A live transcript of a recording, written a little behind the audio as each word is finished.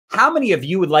How many of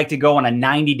you would like to go on a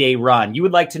 90-day run? You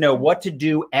would like to know what to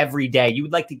do every day. You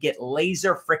would like to get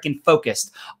laser freaking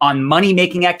focused on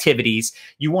money-making activities.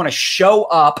 You want to show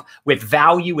up with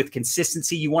value, with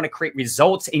consistency. You want to create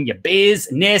results in your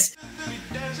business.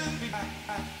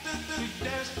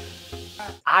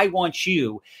 I want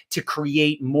you to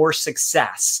create more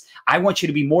success. I want you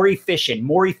to be more efficient,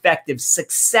 more effective.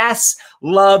 Success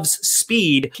loves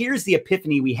speed. Here's the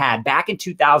epiphany we had back in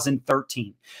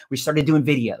 2013. We started doing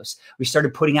videos. We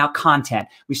started putting out content.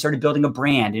 We started building a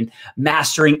brand and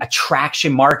mastering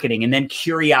attraction marketing and then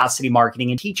curiosity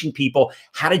marketing and teaching people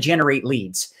how to generate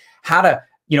leads, how to,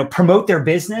 promote their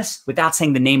business without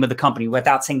saying the name of the company,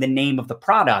 without saying the name of the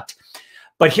product.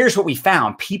 But here's what we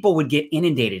found. People would get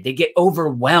inundated. They get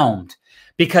overwhelmed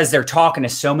because they're talking to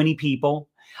so many people.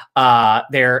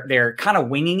 They're kind of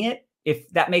winging it, if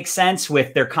that makes sense,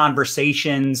 with their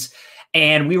conversations.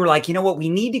 And we were like, you know what? We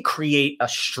need to create a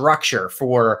structure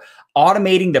for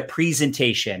automating the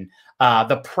presentation,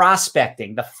 the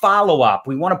prospecting, the follow-up.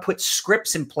 We want to put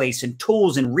scripts in place and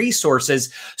tools and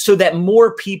resources so that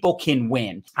more people can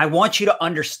win. I want you to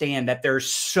understand that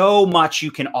there's so much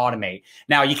you can automate.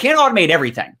 Now, you can't automate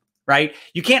everything, right?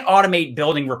 You can't automate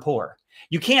building rapport.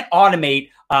 You can't automate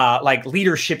like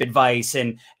leadership advice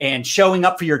and showing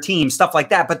up for your team, stuff like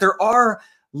that. But there are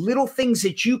little things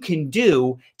that you can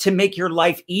do to make your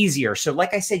life easier. So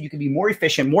like I said, you can be more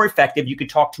efficient, more effective. You can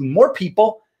talk to more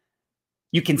people.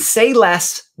 You can say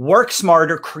less, work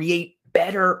smarter, create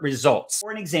better results.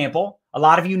 For an example, a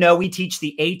lot of you know we teach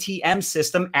the ATM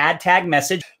system, add, tag,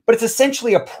 message, but it's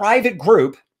essentially a private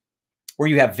group where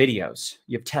you have videos,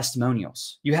 you have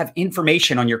testimonials, you have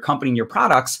information on your company and your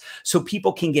products so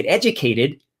people can get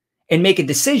educated and make a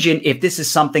decision if this is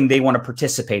something they want to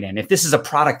participate in, if this is a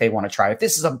product they want to try, if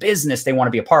this is a business they want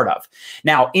to be a part of.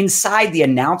 Now, inside the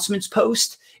announcements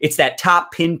post, it's that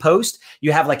top pin post,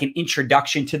 you have like an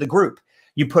introduction to the group.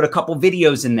 You put a couple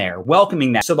videos in there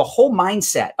welcoming that. So the whole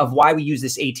mindset of why we use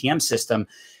this ATM system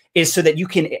is so that you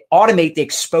can automate the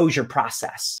exposure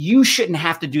process. You shouldn't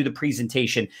have to do the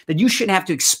presentation, that you shouldn't have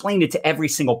to explain it to every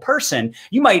single person.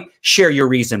 You might share your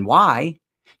reason why.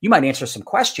 You might answer some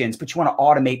questions, but you want to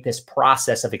automate this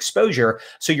process of exposure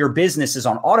so your business is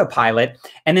on autopilot.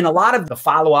 And then a lot of the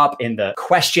follow-up and the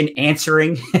question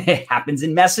answering happens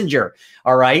in Messenger,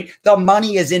 all right? The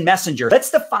money is in Messenger.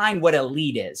 Let's define what a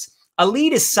lead is. A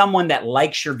lead is someone that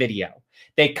likes your video.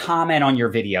 They comment on your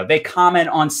video. They comment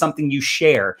on something you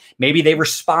share. Maybe they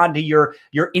respond to your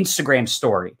Instagram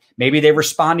story. Maybe they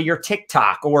respond to your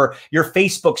TikTok or your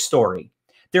Facebook story.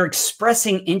 They're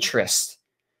expressing interest.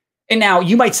 And now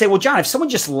you might say, well, John, if someone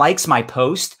just likes my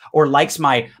post or likes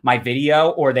my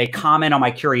video or they comment on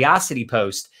my curiosity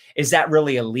post, is that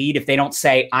really a lead if they don't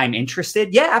say I'm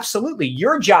interested? Yeah, absolutely.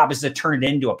 Your job is to turn it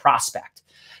into a prospect.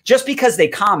 Just because they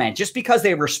comment, just because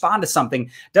they respond to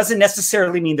something doesn't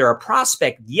necessarily mean they're a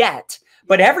prospect yet,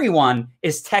 but everyone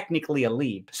is technically a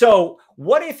lead. So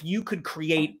what if you could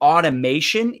create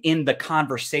automation in the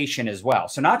conversation as well?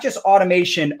 So not just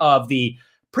automation of the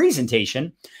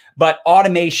presentation, but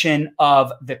automation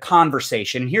of the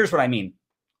conversation. And here's what I mean.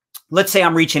 Let's say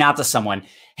I'm reaching out to someone.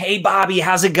 Hey, Bobby,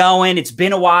 how's it going? It's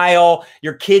been a while.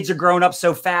 Your kids are growing up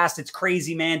so fast. It's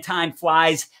crazy, man. Time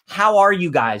flies. How are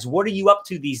you guys? What are you up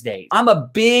to these days? I'm a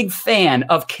big fan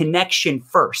of connection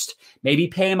first. Maybe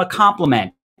pay them a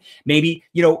compliment. Maybe,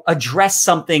 address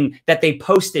something that they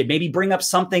posted. Maybe bring up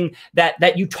something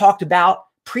that you talked about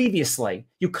previously.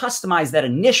 You customize that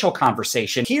initial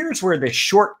conversation. Here's where the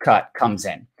shortcut comes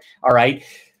in. All right.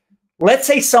 Let's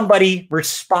say somebody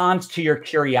responds to your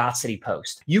curiosity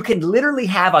post. You can literally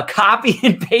have a copy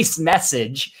and paste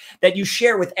message that you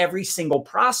share with every single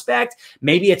prospect.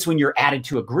 Maybe it's when you're added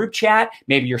to a group chat.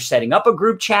 Maybe you're setting up a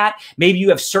group chat. Maybe you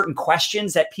have certain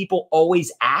questions that people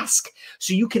always ask.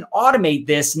 So you can automate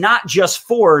this not just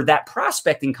for that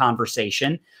prospecting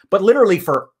conversation, but literally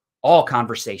for all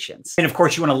conversations. And of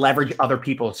course, you want to leverage other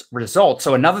people's results.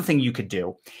 So another thing you could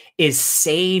do is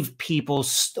save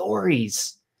people's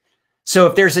stories. So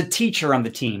if there's a teacher on the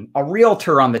team, a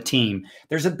realtor on the team,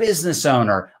 there's a business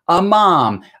owner, a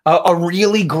mom, a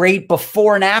really great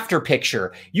before and after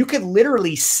picture, you could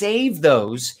literally save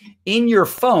those in your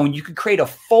phone. You could create a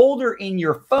folder in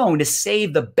your phone to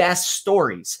save the best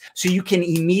stories so you can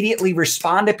immediately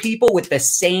respond to people with the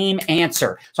same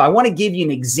answer. So I want to give you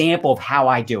an example of how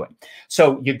I do it.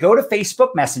 So you go to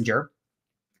Facebook Messenger,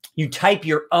 you type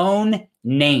your own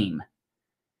name.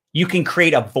 You can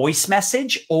create a voice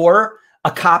message or a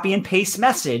copy and paste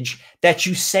message that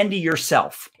you send to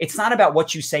yourself. It's not about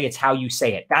what you say, it's how you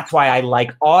say it. That's why I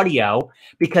like audio,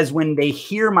 because when they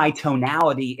hear my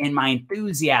tonality and my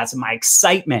enthusiasm, my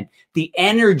excitement, the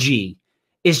energy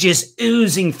is just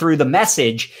oozing through the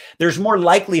message, there's more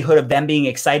likelihood of them being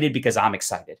excited because I'm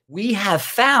excited. We have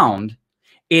found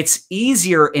it's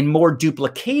easier and more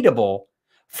duplicatable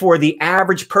for the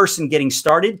average person getting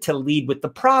started to lead with the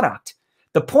product.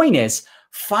 The point is,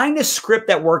 find a script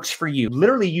that works for you.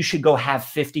 Literally, you should go have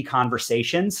 50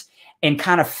 conversations and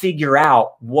kind of figure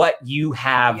out what you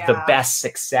have the best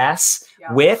success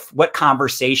with, what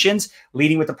conversations.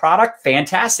 Leading with the product,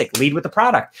 fantastic. Lead with the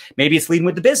product. Maybe it's leading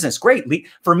with the business. Great.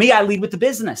 For me, I lead with the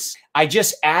business. I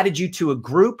just added you to a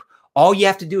group. All you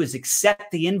have to do is accept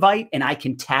the invite and I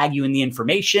can tag you in the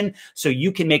information so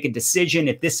you can make a decision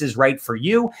if this is right for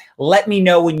you. Let me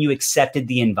know when you accepted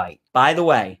the invite. By the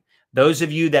way, those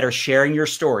of you that are sharing your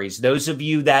stories, those of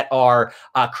you that are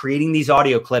creating these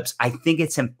audio clips, I think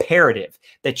it's imperative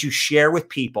that you share with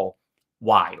people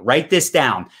why. Write this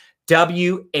down,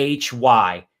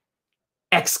 WHY,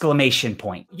 exclamation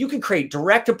point. You can create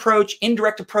direct approach,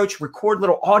 indirect approach, record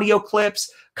little audio clips,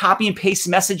 copy and paste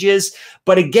messages.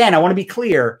 But again, I want to be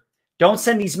clear, don't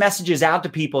send these messages out to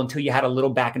people until you had a little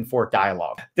back and forth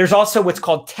dialogue. There's also what's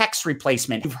called text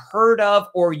replacement. You've heard of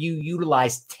or you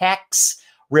utilize text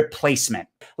replacement.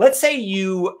 Let's say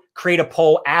you create a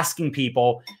poll asking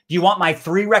people, do you want my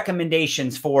 3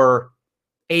 recommendations for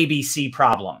ABC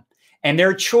problem? And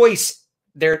their choice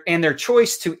to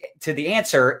the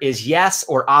answer is yes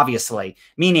or obviously,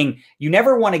 meaning you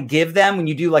never want to give them, when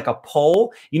you do like a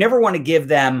poll, you never want to give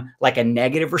them like a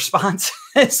negative response.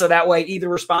 So that way either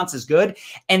response is good.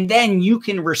 And then you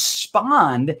can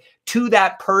respond to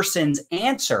that person's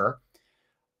answer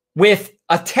with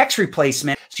a text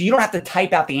replacement, so you don't have to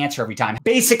type out the answer every time.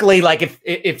 Basically, like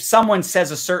if someone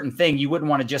says a certain thing, you wouldn't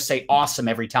want to just say awesome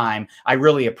every time. I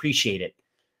really appreciate it,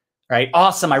 right?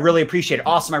 Awesome, I really appreciate it.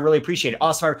 Awesome, I really appreciate it.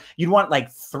 Awesome, you'd want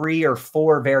like 3 or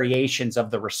 4 variations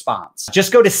of the response.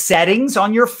 Just go to settings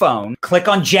on your phone, click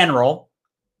on general.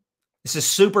 This is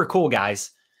super cool,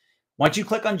 guys. Once you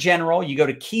click on general, you go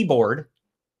to keyboard,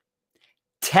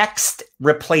 text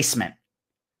replacement.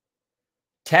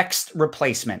 Text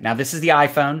replacement. Now, this is the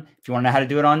iPhone. If you want to know how to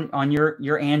do it on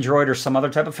your Android or some other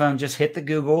type of phone, just hit the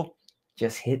Google.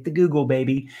 Just hit the Google,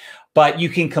 baby. But you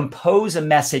can compose a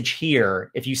message here.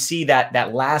 If you see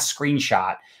that last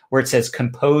screenshot where it says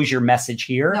compose your message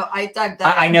here. No, I typed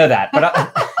that. I know that, but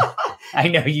I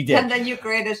know you did. And then you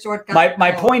create a shortcut.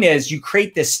 My point is you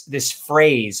create this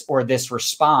phrase or this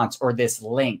response or this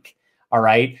link. All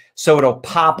right. So it'll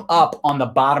pop up on the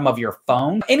bottom of your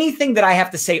phone. Anything that I have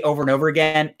to say over and over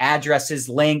again, addresses,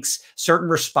 links, certain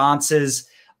responses,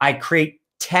 I create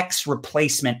text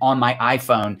replacement on my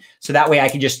iPhone. So that way I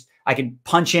can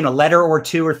punch in a letter or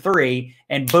 2 or 3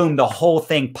 and boom, the whole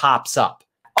thing pops up.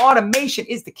 Automation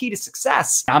is the key to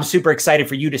success. I'm super excited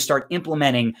for you to start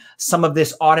implementing some of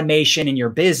this automation in your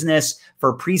business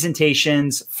for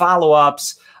presentations,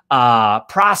 follow-ups,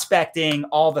 prospecting,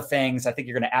 all the things. I think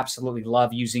you're going to absolutely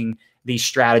love using these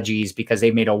strategies because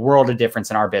they've made a world of difference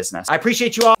in our business. I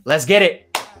appreciate you all. Let's get it.